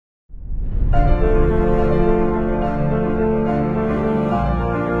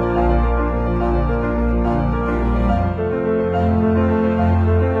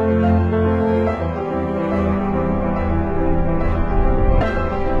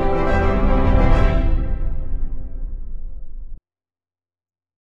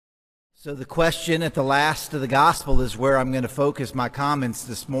So the question at the last of the gospel is where I'm going to focus my comments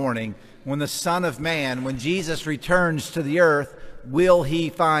this morning. When the Son of Man, when Jesus returns to the earth, will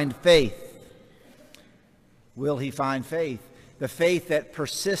he find faith? Will he find faith? The faith that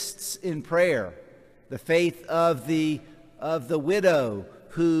persists in prayer. The faith of the widow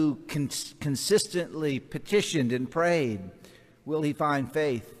who consistently petitioned and prayed. Will he find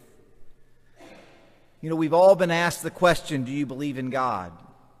faith? You know, we've all been asked the question, do you believe in God?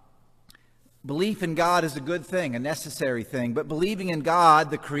 Belief in God is a good thing, a necessary thing, but believing in God,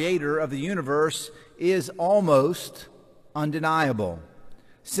 the creator of the universe, is almost undeniable.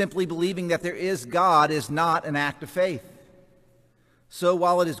 Simply believing that there is God is not an act of faith. So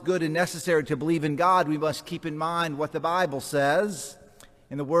while it is good and necessary to believe in God, we must keep in mind what the Bible says.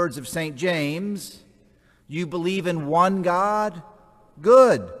 In the words of St. James, you believe in one God?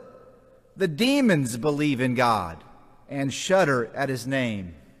 Good. The demons believe in God and shudder at his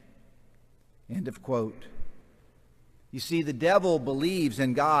name. End of quote. You see, the devil believes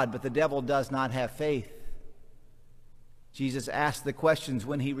in God, but the devil does not have faith. Jesus asked the questions,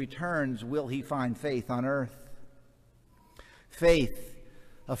 when he returns, will he find faith on earth? Faith,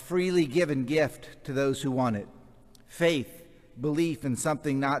 a freely given gift to those who want it. Faith, belief in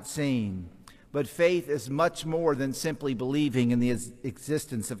something not seen. But faith is much more than simply believing in the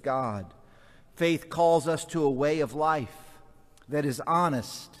existence of God. Faith calls us to a way of life that is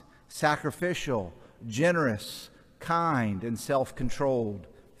honest, sacrificial, generous, kind, and self-controlled.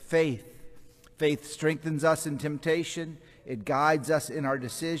 Faith strengthens us in temptation. It guides us in our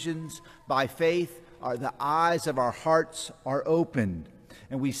decisions. By faith, the eyes of our hearts are opened,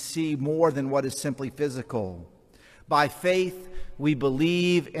 and we see more than what is simply physical. By faith, we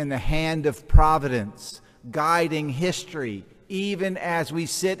believe in the hand of providence, guiding history, even as we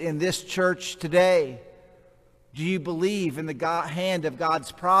sit in this church today. Do you believe in the hand of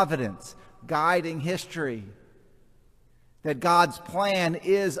God's providence, guiding history? That God's plan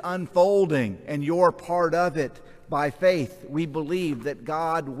is unfolding and you're part of it. By faith, we believe that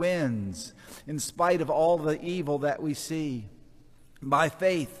God wins in spite of all the evil that we see. By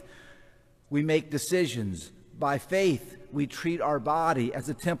faith, we make decisions. By faith, we treat our body as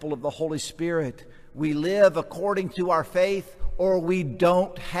a temple of the Holy Spirit. We live according to our faith, or we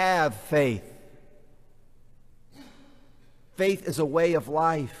don't have faith. Faith is a way of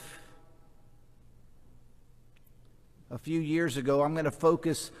life. A few years ago, I'm going to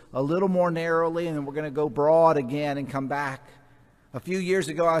focus a little more narrowly, and then we're going to go broad again and come back. A few years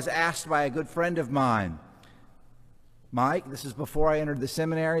ago, I was asked by a good friend of mine, Mike, this is before I entered the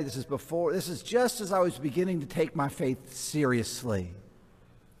seminary, this is just as I was beginning to take my faith seriously.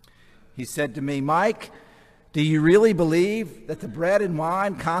 He said to me, Mike, do you really believe that the bread and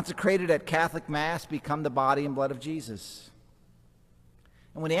wine consecrated at Catholic Mass become the body and blood of Jesus?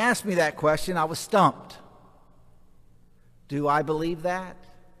 And when he asked me that question, I was stumped. Do I believe that?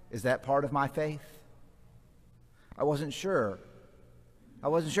 Is that part of my faith? I wasn't sure. I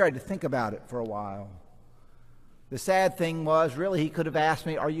had to think about it for a while. The sad thing was, really, he could have asked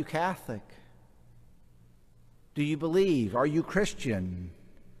me, are you Catholic? Do you believe? Are you Christian?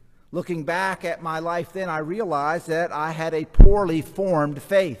 Looking back at my life then, I realized that I had a poorly formed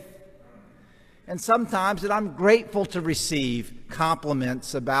faith. And sometimes that I'm grateful to receive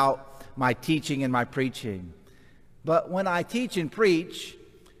compliments about my teaching and my preaching. But when I teach and preach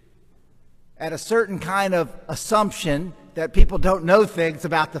at a certain kind of assumption that people don't know things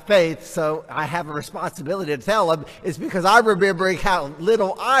about the faith, so I have a responsibility to tell them, is because I'm remembering how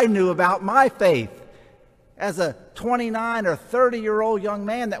little I knew about my faith. As a 29 or 30-year-old young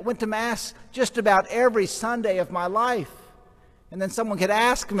man that went to Mass just about every Sunday of my life. And then someone could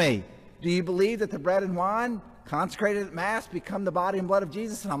ask me, do you believe that the bread and wine consecrated at Mass become the body and blood of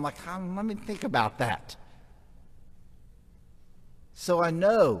Jesus? And I'm like, let me think about that. So I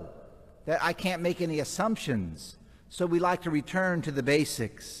know that I can't make any assumptions. So we like to return to the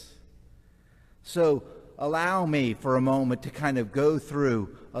basics. So allow me for a moment to kind of go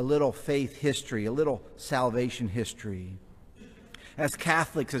through a little faith history, a little salvation history. As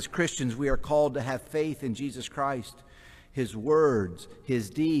Catholics, as Christians, we are called to have faith in Jesus Christ, his words,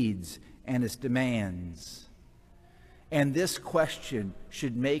 his deeds, and his demands. And this question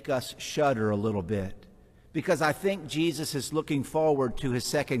should make us shudder a little bit, because I think Jesus is looking forward to his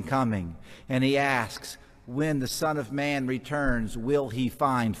second coming, and he asks, when the Son of Man returns, will he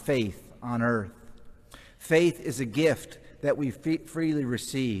find faith on earth? Faith is a gift that we freely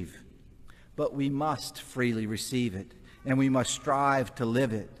receive, but we must freely receive it, and we must strive to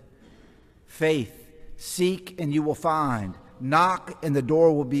live it. Faith, seek and you will find. Knock and the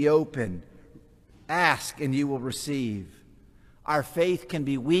door will be open. Ask and you will receive. Our faith can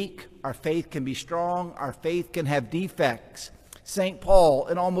be weak, our faith can be strong, our faith can have defects. St. Paul,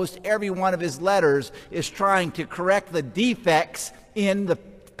 in almost every one of his letters, is trying to correct the defects in the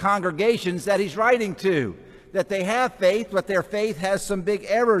congregations that he's writing to. That they have faith, but their faith has some big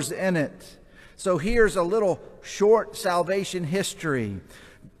errors in it. So here's a little short salvation history.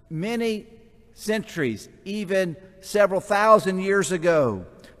 Many centuries, even several thousand years ago,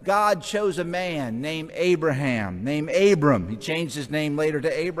 God chose a man named Abraham, named Abram. He changed his name later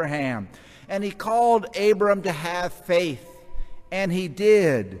to Abraham. And he called Abram to have faith. And he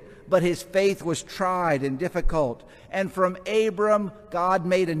did. But his faith was tried and difficult. And from Abram, God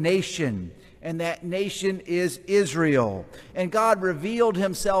made a nation. And that nation is Israel. And God revealed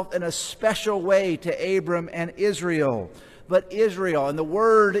himself in a special way to Abram and Israel. But Israel, and the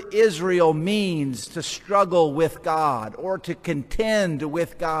word Israel means to struggle with God or to contend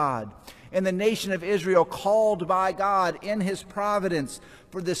with God. And the nation of Israel, called by God in his providence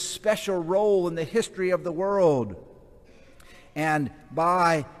for this special role in the history of the world. And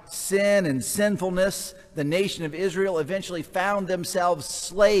by sin and sinfulness, the nation of Israel eventually found themselves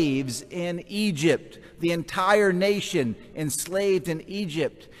slaves in Egypt. The entire nation enslaved in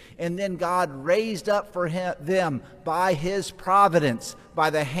Egypt. And then God raised up for them by his providence, by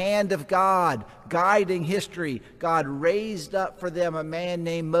the hand of God, guiding history. God raised up for them a man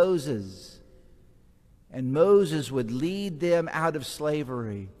named Moses. And Moses would lead them out of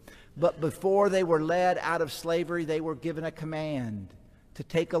slavery. But before they were led out of slavery, they were given a command to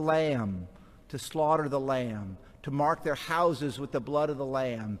take a lamb, to slaughter the lamb, to mark their houses with the blood of the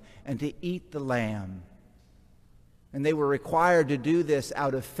lamb, and to eat the lamb. And they were required to do this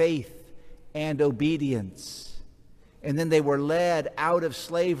out of faith and obedience. And then they were led out of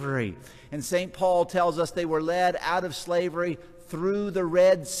slavery. And St. Paul tells us they were led out of slavery through the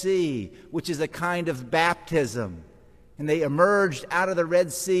Red Sea, which is a kind of baptism. And they emerged out of the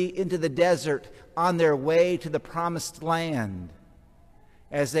Red Sea into the desert on their way to the promised land.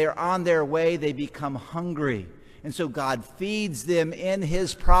 As they are on their way, they become hungry. And so God feeds them in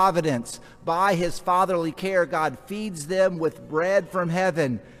his providence. By his fatherly care, God feeds them with bread from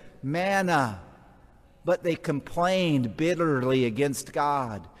heaven, manna. But they complained bitterly against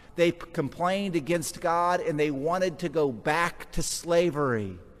God. They complained against God, and they wanted to go back to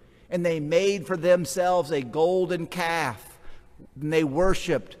slavery. And they made for themselves a golden calf. And they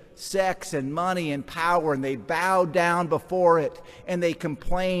worshiped sex and money and power, and they bowed down before it, and they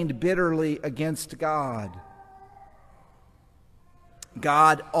complained bitterly against God.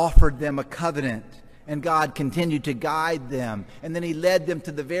 God offered them a covenant, and God continued to guide them. And then he led them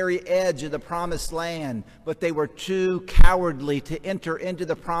to the very edge of the promised land, but they were too cowardly to enter into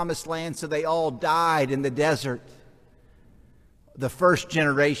the promised land, so they all died in the desert. The first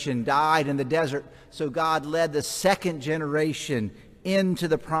generation died in the desert, so God led the second generation into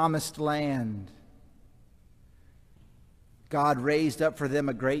the promised land. God raised up for them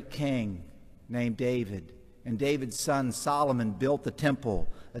a great king named David. And David's son Solomon built the temple.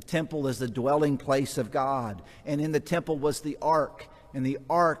 A temple is the dwelling place of God. And in the temple was the ark. And the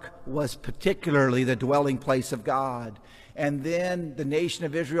ark was particularly the dwelling place of God. And then the nation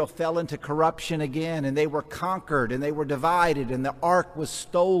of Israel fell into corruption again, and they were conquered, and they were divided, and the ark was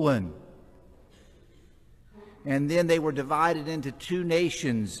stolen. And then they were divided into two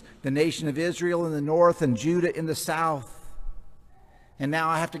nations, the nation of Israel in the north and Judah in the south. And now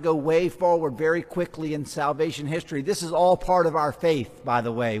I have to go way forward very quickly in salvation history. This is all part of our faith, by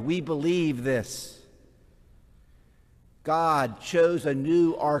the way. We believe this. God chose a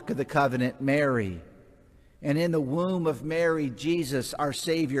new Ark of the Covenant, Mary. And in the womb of Mary, Jesus, our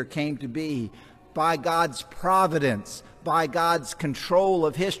Savior, came to be. By God's providence, by God's control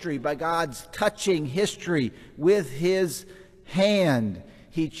of history, by God's touching history with his hand,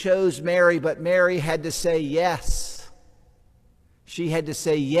 he chose Mary, but Mary had to say yes. She had to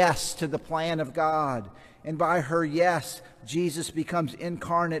say yes to the plan of God. And by her yes, Jesus becomes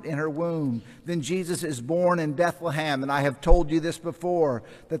incarnate in her womb. Then Jesus is born in Bethlehem. And I have told you this before,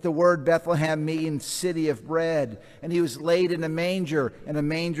 that the word Bethlehem means city of bread. And he was laid in a manger, and a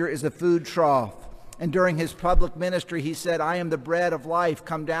manger is a food trough. And during his public ministry, he said, I am the bread of life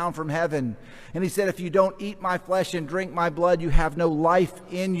come down from heaven. And he said, if you don't eat my flesh and drink my blood, you have no life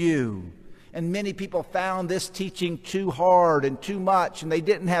in you. And many people found this teaching too hard and too much, and they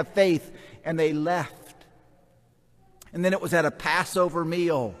didn't have faith, and they left. And then it was at a Passover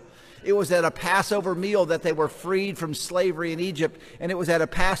meal. It was at a Passover meal that they were freed from slavery in Egypt. And it was at a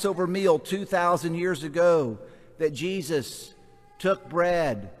Passover meal 2,000 years ago that Jesus took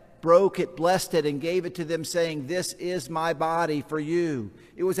bread, broke it, blessed it, and gave it to them, saying, "This is my body for you."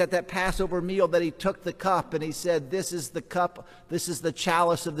 It was at that Passover meal that he took the cup and he said, "This is the cup, this is the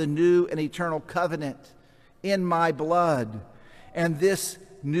chalice of the new and eternal covenant in my blood." And this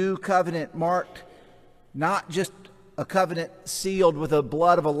new covenant marked not just a covenant sealed with the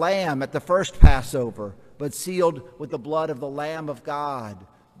blood of a lamb at the first Passover, but sealed with the blood of the Lamb of God.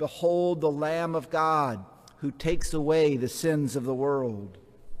 Behold the Lamb of God who takes away the sins of the world.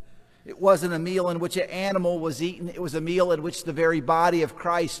 It wasn't a meal in which an animal was eaten. It was a meal in which the very body of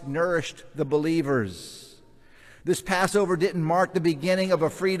Christ nourished the believers. This Passover didn't mark the beginning of a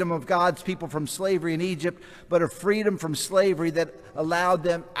freedom of God's people from slavery in Egypt, but a freedom from slavery that allowed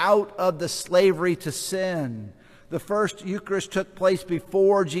them out of the slavery to sin. The first Eucharist took place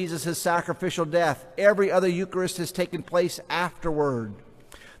before Jesus' sacrificial death. Every other Eucharist has taken place afterward.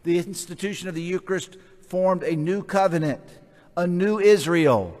 The institution of the Eucharist formed a new covenant, a new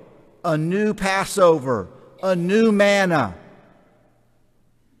Israel, a new Passover, a new manna,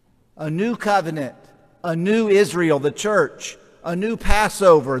 a new covenant, a new Israel, the church, a new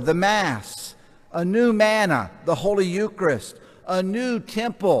Passover, the Mass, a new manna, the Holy Eucharist, a new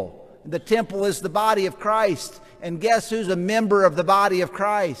temple. The temple is the body of Christ. And guess who's a member of the body of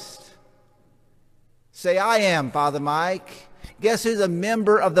Christ? Say, "I am, Father Mike." Guess who's a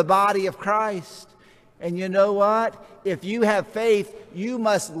member of the body of Christ? And you know what? If you have faith, you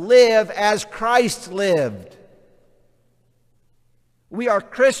must live as Christ lived. We are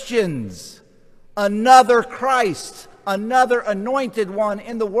Christians. Another Christ, another anointed one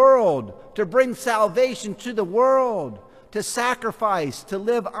in the world to bring salvation to the world, to sacrifice, to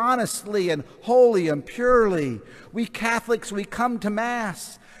live honestly and holy and purely. We Catholics, we come to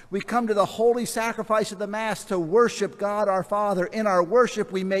Mass. We come to the holy sacrifice of the Mass to worship God our Father. In our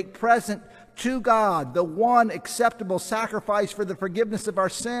worship, we make present to God the one acceptable sacrifice for the forgiveness of our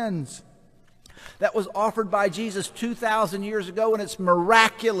sins that was offered by Jesus 2,000 years ago, and it's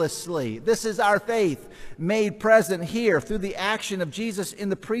miraculously, this is our faith, made present here through the action of Jesus in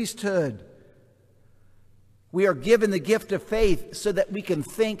the priesthood. We are given the gift of faith so that we can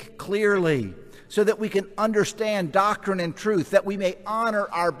think clearly, so that we can understand doctrine and truth, that we may honor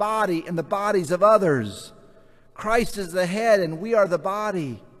our body and the bodies of others. Christ is the head and we are the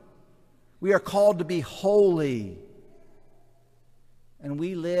body. We are called to be holy. And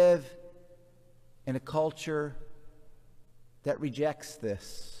we live in a culture that rejects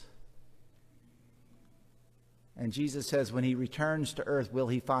this. And Jesus says when he returns to earth, will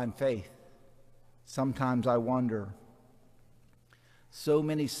he find faith? Sometimes I wonder. So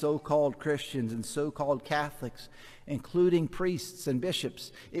many so-called Christians and so-called Catholics, including priests and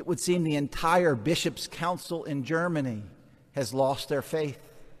bishops, it would seem the entire bishops' council in Germany has lost their faith.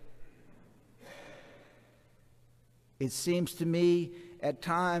 It seems to me at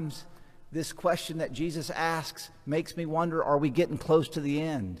times this question that Jesus asks makes me wonder, are we getting close to the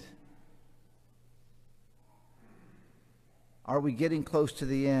end? Are we getting close to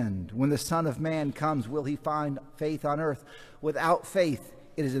the end? When the Son of Man comes, will he find faith on earth? Without faith,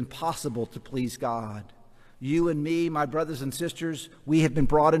 it is impossible to please God. You and me, my brothers and sisters, we have been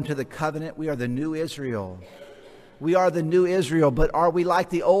brought into the covenant. We are the new Israel. We are the new Israel, but are we like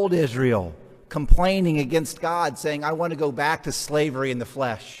the old Israel, complaining against God, saying, I want to go back to slavery in the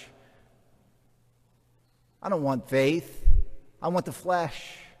flesh? I don't want faith. I want the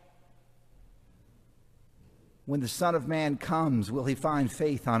flesh. When the Son of Man comes, will he find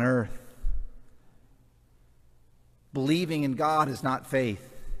faith on earth? Believing in God is not faith.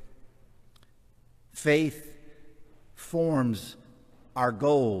 Faith forms our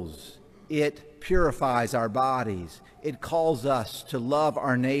goals. It purifies our bodies. It calls us to love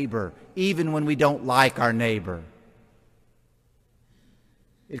our neighbor, even when we don't like our neighbor.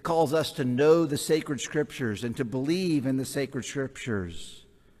 It calls us to know the sacred scriptures and to believe in the sacred scriptures.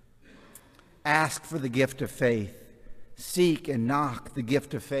 Ask for the gift of faith. Seek and knock the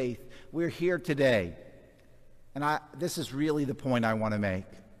gift of faith. We're here today, and this is really the point I want to make.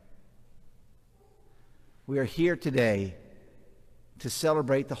 We are here today to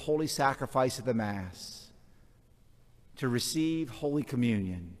celebrate the holy sacrifice of the Mass, to receive Holy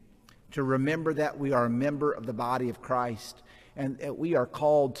Communion, to remember that we are a member of the body of Christ, and that we are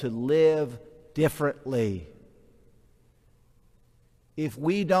called to live differently. If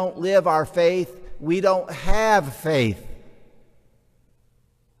we don't live our faith, we don't have faith.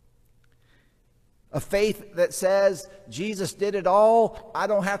 A faith that says, Jesus did it all, I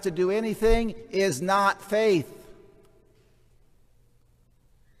don't have to do anything, is not faith.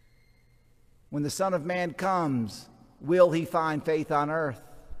 When the Son of Man comes, will he find faith on earth?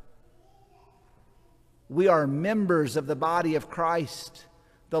 We are members of the body of Christ.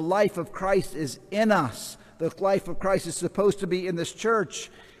 The life of Christ is in us. The life of Christ is supposed to be in this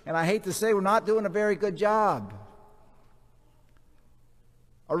church. And I hate to say, we're not doing a very good job.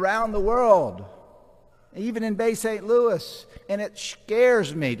 Around the world, even in Bay St. Louis. And it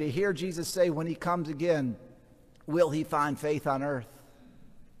scares me to hear Jesus say when he comes again, will he find faith on earth?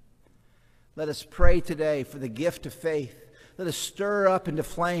 Let us pray today for the gift of faith. Let us stir up into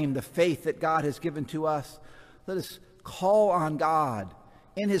flame the faith that God has given to us. Let us call on God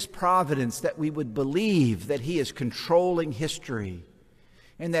in his providence that we would believe that he is controlling history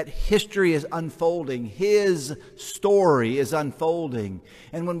and that history is unfolding. His story is unfolding.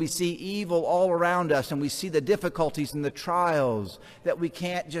 And when we see evil all around us and we see the difficulties and the trials, that we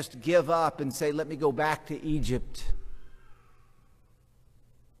can't just give up and say, let me go back to Egypt.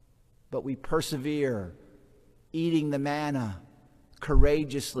 But we persevere, eating the manna,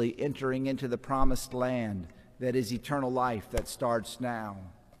 courageously entering into the promised land that is eternal life that starts now.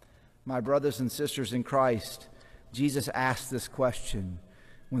 My brothers and sisters in Christ, Jesus asked this question,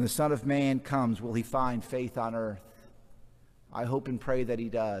 when the Son of Man comes, will he find faith on earth? I hope and pray that he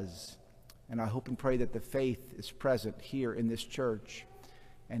does. And I hope and pray that the faith is present here in this church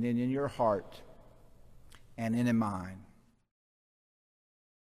and in your heart and in mine.